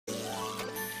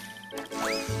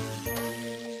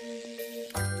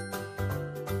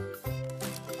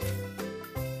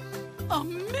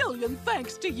million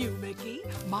thanks to you, Mickey.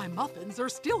 My muffins are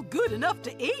still good enough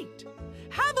to eat.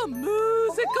 Have a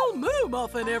musical moo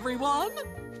muffin, everyone.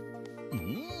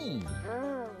 Yum,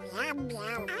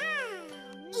 yum.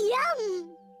 Yum!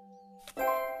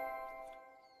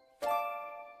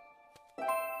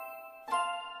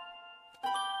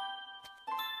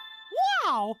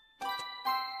 Wow!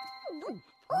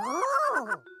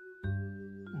 Oh!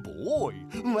 Boy,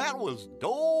 that was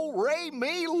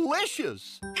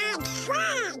do-re-me-licious. I'm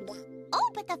fun!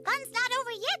 Oh, but the fun's not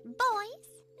over yet, boys.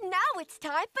 Now it's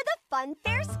time for the Fun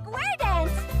Fair Square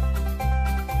Dance.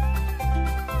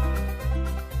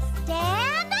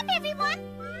 Stand up, everyone,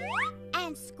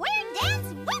 and square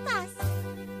dance with us.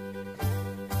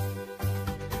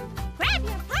 Grab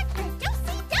your partner,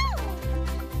 do-si-do.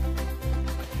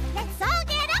 Let's all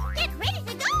get up, get ready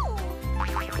to go.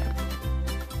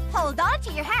 Hold on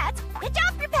to your hats, hitch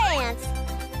off your pants.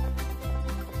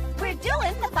 We're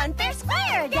doing the Fun Fair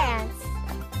Square Dance.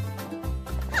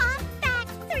 Hop back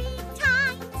 3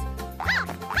 times. Hop,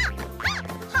 hop, hop.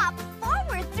 Hop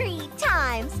forward 3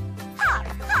 times. Hop,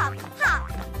 hop,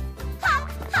 hop. Hop,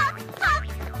 hop, hop.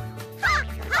 Hop,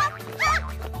 hop, hop.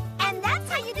 And that's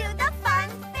how you do the Fun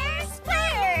Fair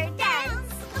Square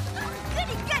Dance.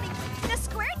 Goody, goody. The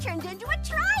square turned into a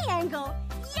triangle.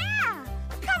 Yeah!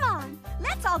 Come on,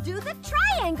 let's all do the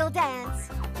triangle dance.